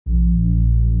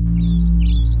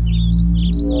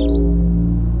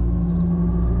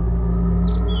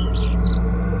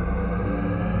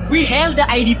have the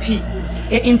IDP,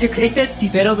 the Integrated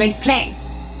Development Plans.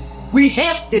 We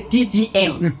have the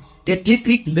DDM, the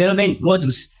District Development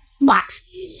Modules. But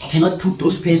I cannot put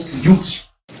those plans to use.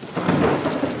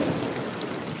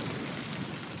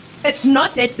 It's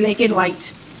not that black and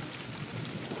white.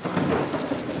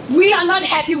 We are not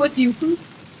happy with you.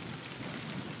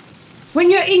 When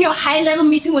you're in your high-level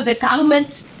meeting with the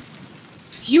government,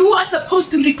 you are supposed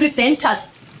to represent us.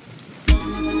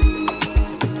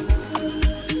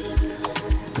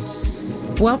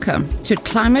 Welcome to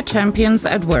Climate Champions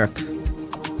at Work.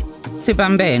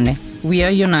 Sibambene, we are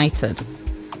united.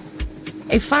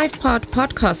 A 5-part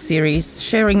podcast series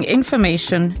sharing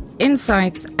information,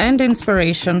 insights, and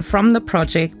inspiration from the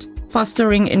project,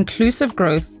 fostering inclusive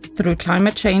growth through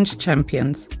climate change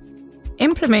champions.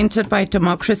 Implemented by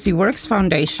Democracy Works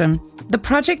Foundation, the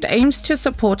project aims to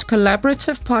support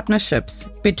collaborative partnerships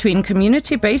between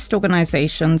community-based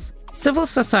organizations, civil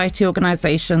society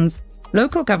organizations,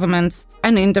 local governments,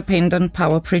 and independent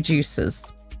power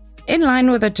producers. In line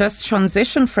with the Just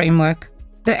Transition framework,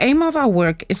 the aim of our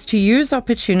work is to use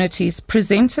opportunities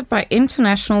presented by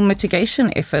international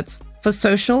mitigation efforts for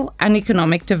social and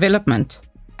economic development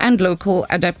and local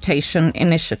adaptation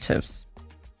initiatives.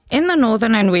 In the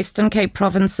Northern and Western Cape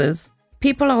provinces,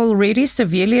 people are already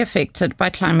severely affected by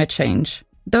climate change,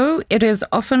 though it is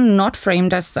often not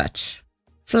framed as such.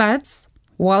 Floods,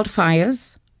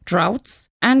 wildfires, droughts,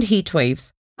 and heat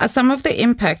waves are some of the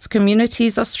impacts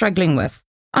communities are struggling with,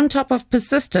 on top of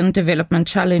persistent development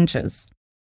challenges.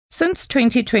 Since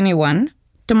 2021,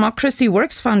 Democracy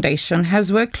Works Foundation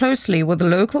has worked closely with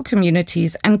local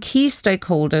communities and key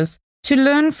stakeholders to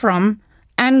learn from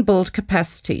and build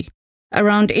capacity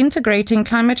around integrating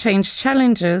climate change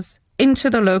challenges into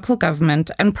the local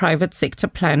government and private sector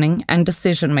planning and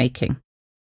decision-making.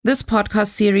 This podcast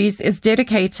series is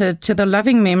dedicated to the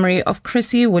loving memory of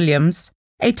Chrissy Williams,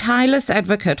 a tireless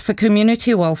advocate for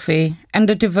community welfare and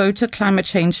a devoted climate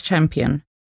change champion.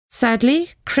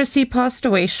 Sadly, Chrissy passed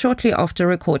away shortly after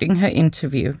recording her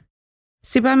interview.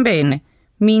 Sibambene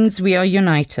means we are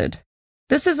united.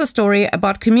 This is a story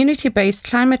about community-based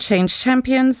climate change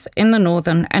champions in the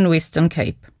Northern and Western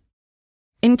Cape.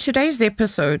 In today's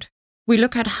episode, we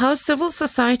look at how civil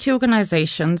society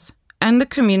organizations and the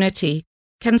community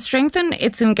can strengthen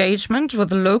its engagement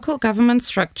with local government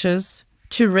structures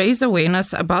to raise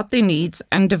awareness about their needs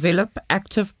and develop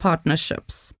active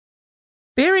partnerships.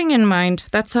 Bearing in mind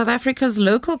that South Africa's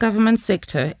local government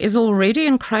sector is already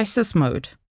in crisis mode,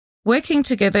 working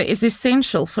together is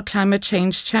essential for climate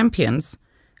change champions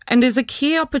and is a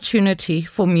key opportunity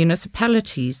for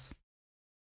municipalities.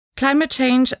 Climate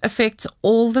change affects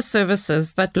all the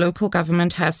services that local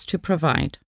government has to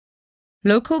provide.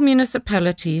 Local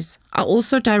municipalities are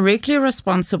also directly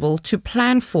responsible to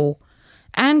plan for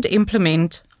and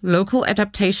implement local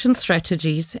adaptation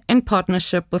strategies in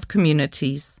partnership with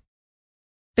communities.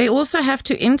 They also have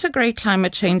to integrate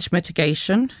climate change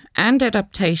mitigation and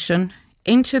adaptation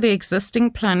into the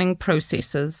existing planning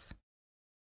processes.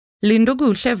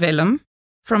 Lindokuhle Velum,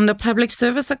 from the Public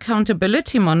Service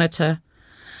Accountability Monitor,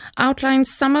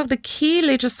 outlines some of the key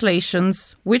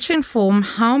legislations which inform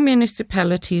how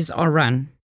municipalities are run.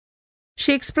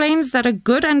 She explains that a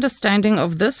good understanding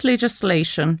of this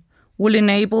legislation will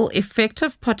enable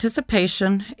effective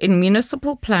participation in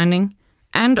municipal planning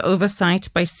and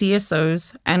oversight by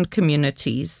CSOs and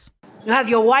communities. You have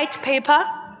your white paper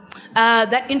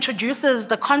that introduces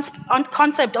the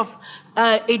concept of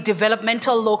a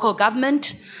developmental local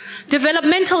government.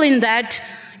 Developmental in that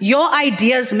your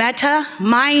ideas matter,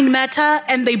 mine matter,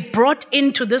 and they brought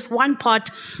into this one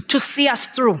pot to see us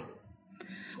through.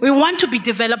 We want to be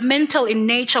developmental in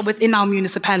nature within our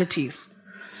municipalities.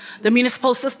 The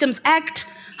Municipal Systems Act,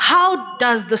 how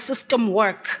does the system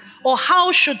work? Or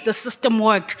how should the system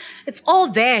work? It's all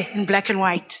there in black and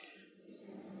white.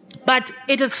 But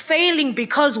it is failing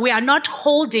because we are not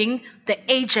holding the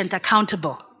agent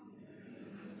accountable.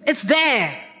 It's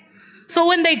there. So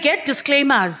when they get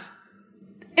disclaimers,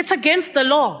 it's against the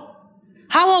law.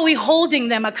 How are we holding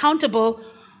them accountable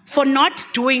for not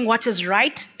doing what is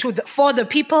right for the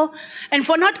people and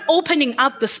for not opening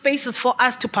up the spaces for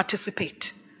us to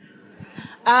participate?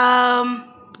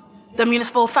 The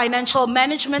Municipal Financial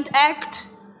Management Act,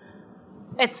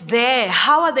 it's there.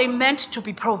 How are they meant to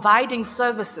be providing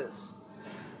services?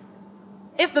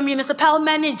 If the municipal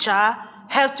manager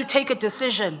has to take a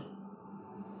decision,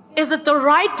 is it the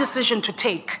right decision to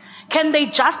take? Can they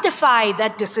justify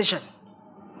that decision?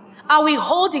 Are we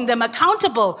holding them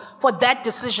accountable for that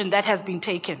decision that has been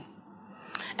taken?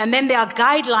 And then there are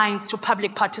guidelines to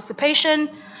public participation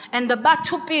and the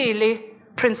Batupele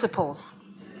principles.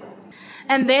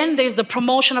 And then there's the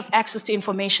Promotion of Access to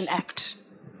Information Act.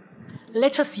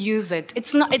 Let us use it.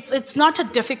 It's not a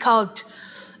difficult,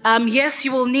 yes,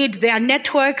 you will need, there are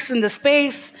networks in the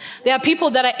space. There are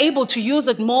people that are able to use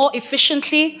it more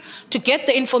efficiently to get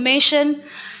the information.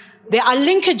 There are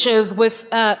linkages with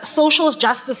social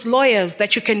justice lawyers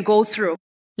that you can go through.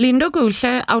 Lindo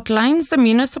Guhle outlines the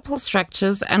municipal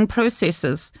structures and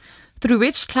processes through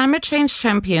which climate change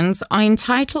champions are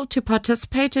entitled to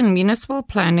participate in municipal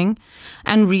planning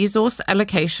and resource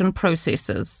allocation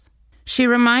processes. She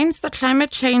reminds the climate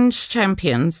change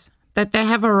champions that they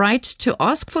have a right to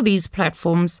ask for these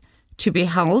platforms to be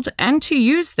held and to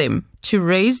use them to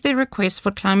raise their requests for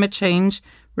climate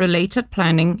change-related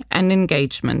planning and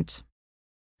engagement.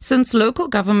 Since local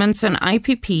governments and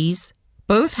IPPs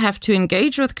both have to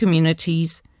engage with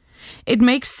communities, it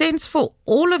makes sense for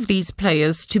all of these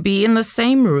players to be in the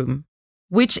same room,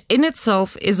 which in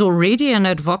itself is already an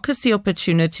advocacy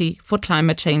opportunity for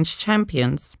climate change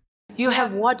champions. You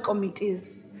have ward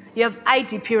committees, you have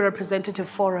IDP representative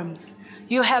forums,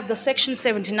 you have the Section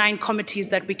 79 committees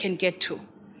that we can get to.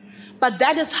 But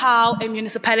that is how a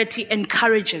municipality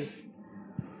encourages.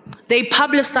 They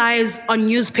publicize on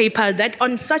newspaper that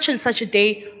on such and such a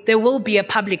day, there will be a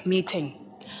public meeting.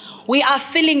 We are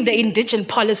filling the indigent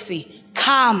policy,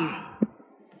 calm.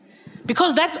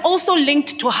 Because that's also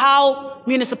linked to how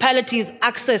municipalities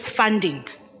access funding.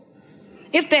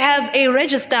 If they have a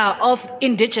register of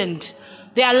indigent,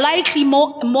 they are likely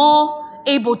more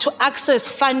able to access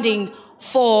funding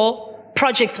for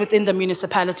projects within the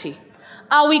municipality.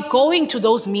 Are we going to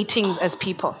those meetings as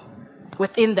people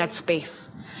within that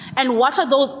space? And what are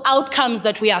those outcomes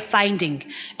that we are finding?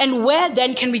 And where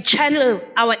then can we channel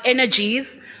our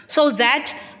energies so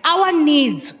that our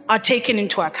needs are taken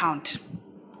into account?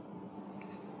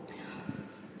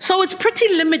 So it's pretty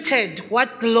limited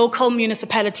what the local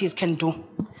municipalities can do.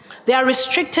 They are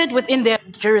restricted within their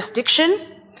jurisdiction.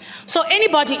 So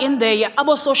anybody in there, your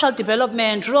abo social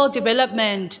development, rural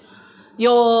development,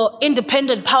 your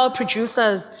independent power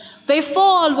producers, they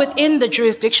fall within the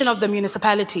jurisdiction of the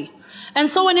municipality. And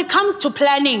so when it comes to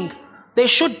planning, they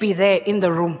should be there in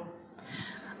the room.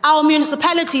 Our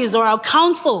municipalities or our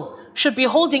council should be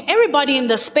holding everybody in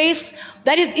the space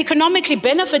that is economically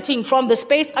benefiting from the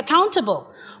space accountable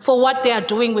for what they are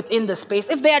doing within the space.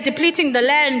 If they are depleting the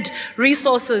land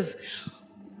resources,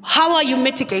 how are you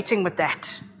mitigating with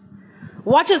that?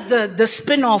 What is the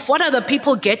spin-off? What are the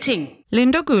people getting?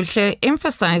 Lindo Guhle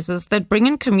emphasizes that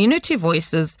bringing community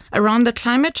voices around the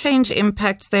climate change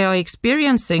impacts they are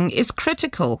experiencing is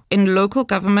critical in local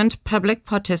government public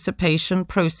participation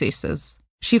processes.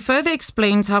 She further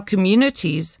explains how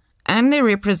communities and their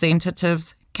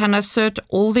representatives can assert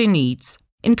all their needs,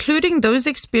 including those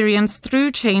experienced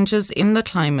through changes in the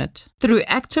climate, through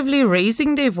actively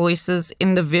raising their voices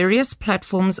in the various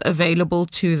platforms available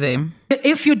to them.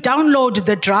 If you download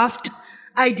the draft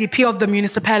IDP of the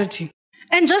municipality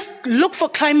and just look for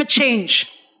climate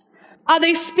change, are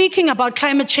they speaking about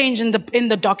climate change in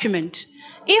the document?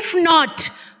 If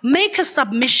not, make a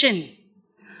submission.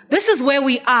 This is where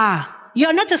we are.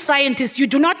 You're not a scientist. You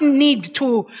do not need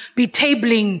to be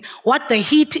tabling what the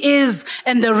heat is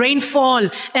and the rainfall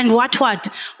and what.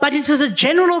 But it is a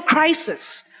general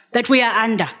crisis that we are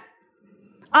under.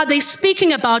 Are they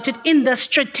speaking about it in the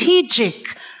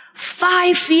strategic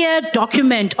 5-year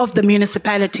document of the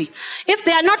municipality? If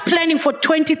they are not planning for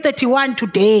 2031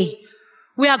 today,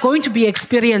 we are going to be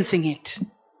experiencing it.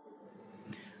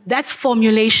 That's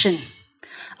formulation.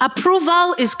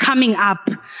 Approval is coming up.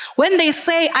 When they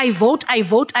say, I vote, I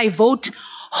vote, I vote,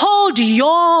 hold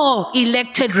your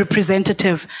elected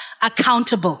representative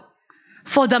accountable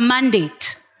for the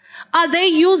mandate. Are they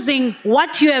using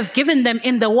what you have given them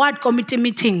in the ward committee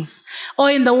meetings or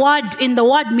in the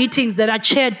ward meetings that are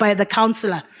chaired by the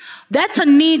councillor? That's a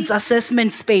needs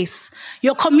assessment space.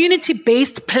 Your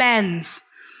community-based plans.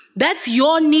 That's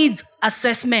your needs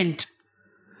assessment.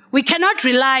 We cannot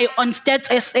rely on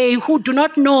Stats SA who do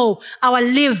not know our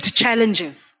lived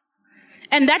challenges.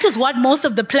 And that is what most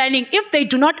of the planning, if they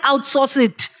do not outsource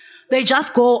it, they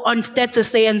just go on Stats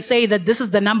SA and say that this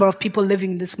is the number of people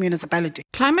living in this municipality.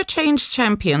 Climate change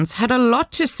champions had a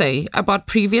lot to say about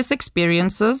previous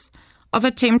experiences of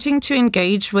attempting to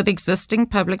engage with existing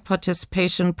public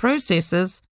participation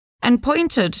processes and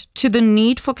pointed to the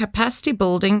need for capacity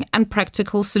building and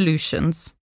practical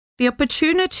solutions. The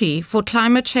opportunity for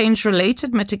climate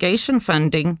change-related mitigation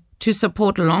funding to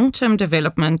support long-term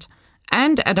development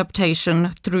and adaptation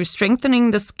through strengthening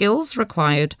the skills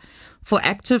required for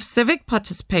active civic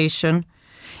participation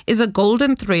is a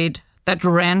golden thread that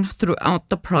ran throughout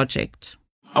the project.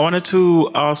 I wanted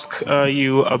to ask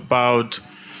you about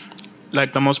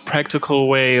like the most practical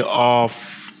way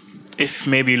of, if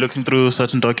maybe you're looking through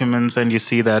certain documents and you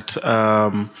see that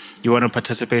you want to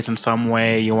participate in some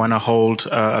way, you want to hold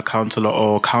a councillor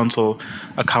or council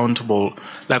accountable,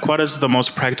 like what is the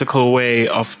most practical way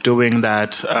of doing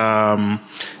that?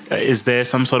 Is there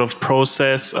some sort of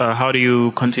process? How do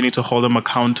you continue to hold them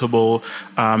accountable?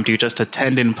 Do you just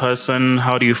attend in person?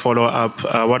 How do you follow up?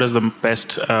 What is the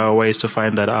best ways to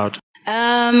find that out?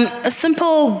 A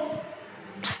simple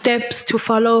steps to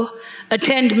follow: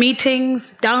 attend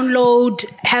meetings, download,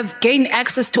 gain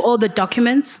access to all the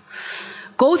documents.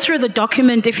 Go through the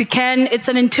document if you can. It's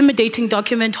an intimidating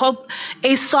document.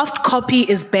 A soft copy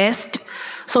is best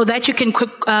so that you can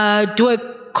do a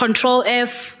Control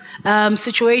F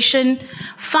situation.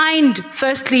 Find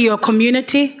firstly your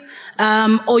community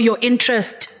or your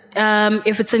interest.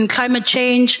 If it's in climate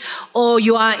change, or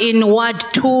you are in Ward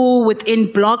 2 within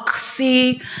Block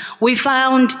C. We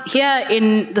found here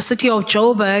in the city of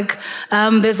Joburg,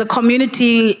 there's a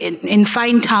community in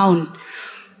Finetown.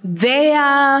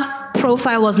 Their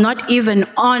profile was not even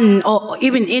on, or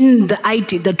even in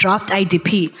the draft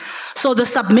IDP. So the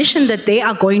submission that they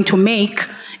are going to make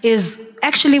is,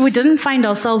 actually, we didn't find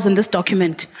ourselves in this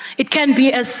document. It can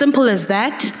be as simple as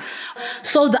that.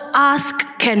 So the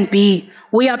ask can be,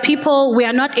 we are people, we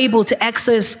are not able to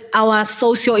access our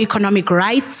socio-economic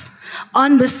rights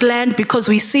on this land because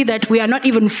we see that we are not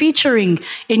even featuring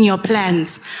in your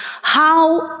plans.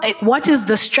 What is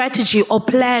the strategy or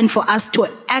plan for us to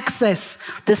access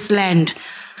this land?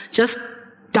 Just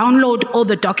download all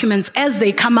the documents as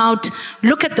they come out.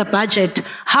 Look at the budget.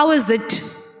 How is it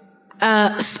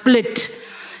split?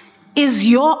 Is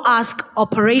your ask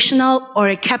operational or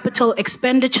a capital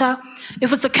expenditure?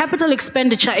 If it's a capital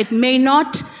expenditure, it may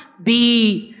not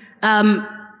be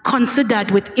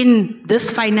considered within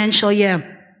this financial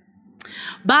year.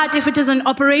 But if it is an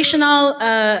operational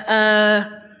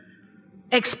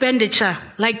expenditure,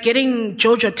 like getting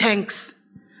JoJo tanks,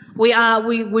 we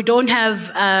don't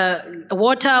have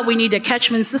water, we need a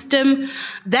catchment system,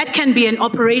 that can be an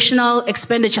operational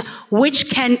expenditure, which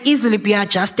can easily be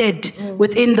adjusted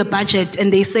within the budget.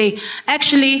 And they say,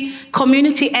 actually,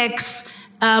 Community X,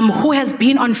 who has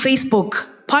been on Facebook,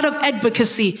 part of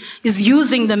advocacy is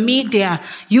using the media,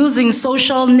 using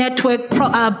social network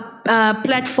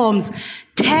platforms,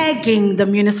 tagging the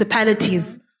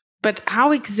municipalities. But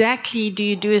how exactly do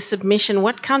you do a submission?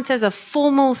 What counts as a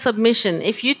formal submission?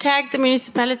 If you tag the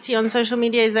municipality on social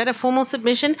media, is that a formal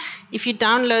submission? If you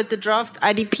download the draft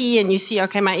IDP and you see,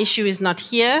 okay, my issue is not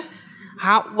here,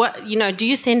 do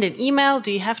you send an email?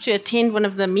 Do you have to attend one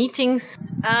of the meetings?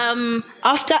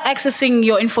 After accessing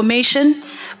your information,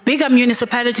 bigger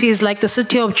municipalities like the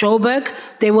city of Joburg,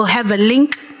 they will have a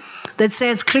link that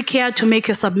says click here to make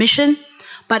your submission.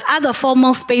 But other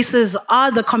formal spaces are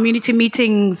the community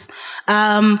meetings.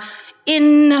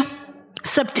 In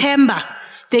September,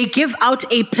 they give out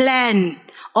a plan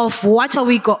of what are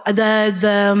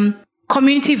the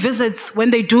community visits when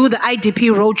they do the IDP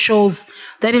roadshows,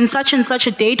 that in such and such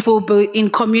a date will be in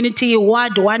community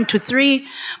ward 1 to 3.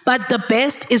 But the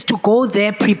best is to go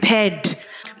there prepared.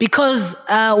 Because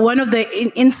one of the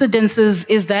incidences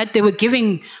is that they were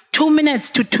giving 2 minutes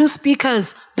to 2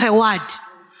 speakers per ward.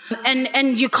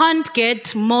 And you can't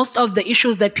get most of the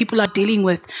issues that people are dealing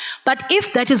with. But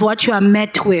if that is what you are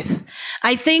met with,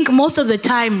 I think most of the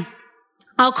time,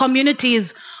 our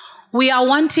communities, we are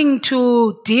wanting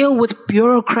to deal with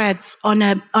bureaucrats on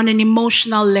an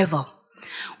emotional level,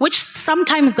 which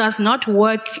sometimes does not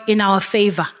work in our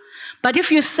favor. But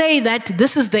if you say that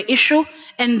this is the issue,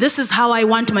 and this is how I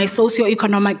want my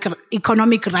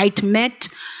socio-economic right met,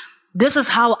 this is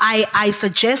how I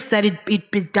suggest that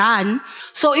it be done.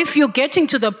 So if you're getting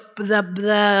to the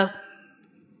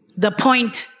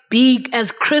point, be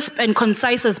as crisp and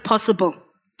concise as possible.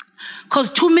 Because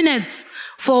 2 minutes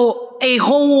for a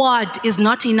whole ward is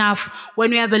not enough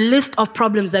when we have a list of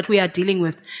problems that we are dealing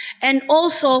with. And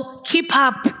also keep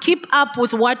up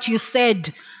with what you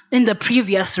said in the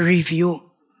previous review.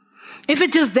 If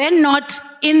it is then not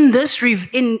in this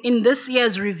in this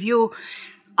year's review,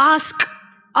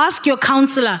 ask your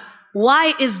councillor,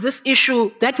 why is this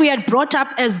issue that we had brought up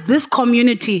as this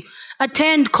community?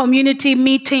 Attend community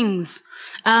meetings.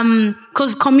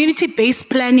 Because community-based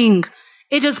planning,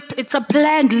 it's a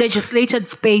planned legislated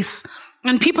space,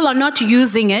 and people are not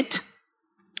using it,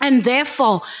 and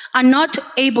therefore are not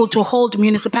able to hold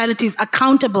municipalities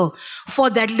accountable for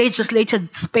that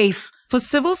legislated space. For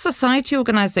civil society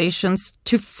organizations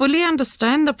to fully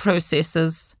understand the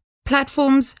processes,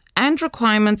 platforms, and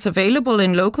requirements available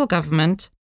in local government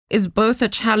is both a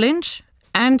challenge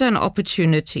and an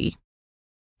opportunity.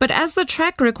 But as the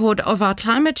track record of our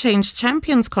climate change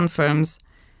champions confirms,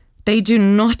 they do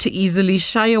not easily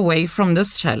shy away from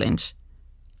this challenge.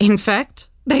 In fact,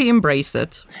 they embrace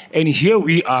it. And here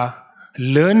we are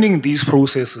learning these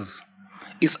processes.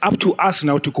 It's up to us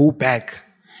now to go back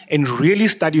and really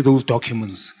study those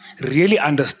documents, really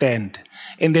understand,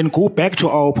 and then go back to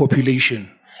our population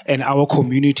and our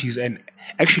communities and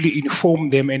actually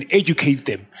inform them and educate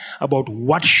them about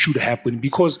what should happen,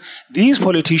 because these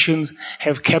politicians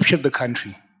have captured the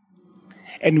country.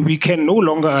 And we can no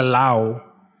longer allow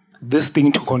this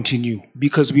thing to continue,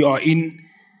 because we are in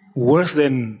worse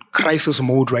than crisis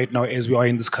mode right now as we are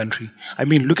in this country. I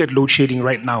mean, look at load shedding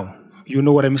right now. You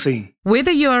know what I'm saying?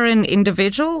 Whether you are an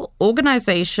individual,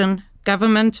 organization,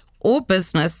 government, or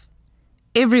business,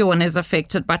 everyone is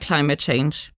affected by climate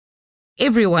change.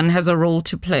 Everyone has a role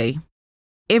to play.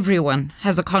 Everyone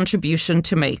has a contribution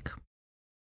to make.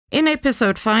 In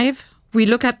episode 5, we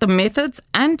look at the methods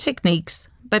and techniques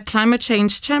that climate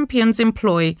change champions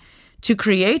employ to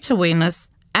create awareness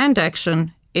and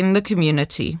action in the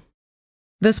community.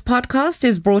 This podcast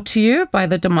is brought to you by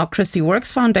the Democracy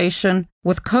Works Foundation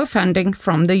with co-funding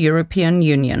from the European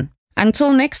Union.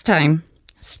 Until next time,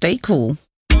 stay cool.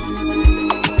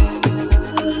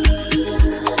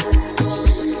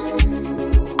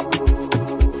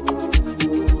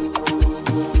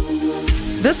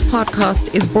 This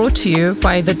podcast is brought to you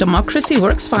by the Democracy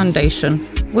Works Foundation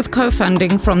with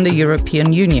co-funding from the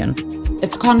European Union.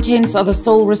 Its contents are the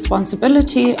sole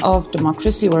responsibility of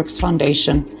Democracy Works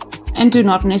Foundation and do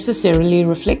not necessarily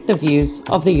reflect the views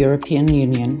of the European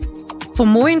Union. For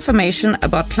more information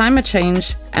about climate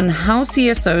change and how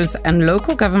CSOs and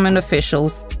local government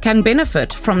officials can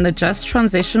benefit from the just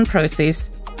transition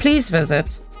process, please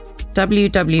visit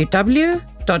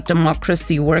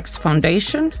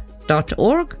www.democracyworksfoundation.org/FIGCCC.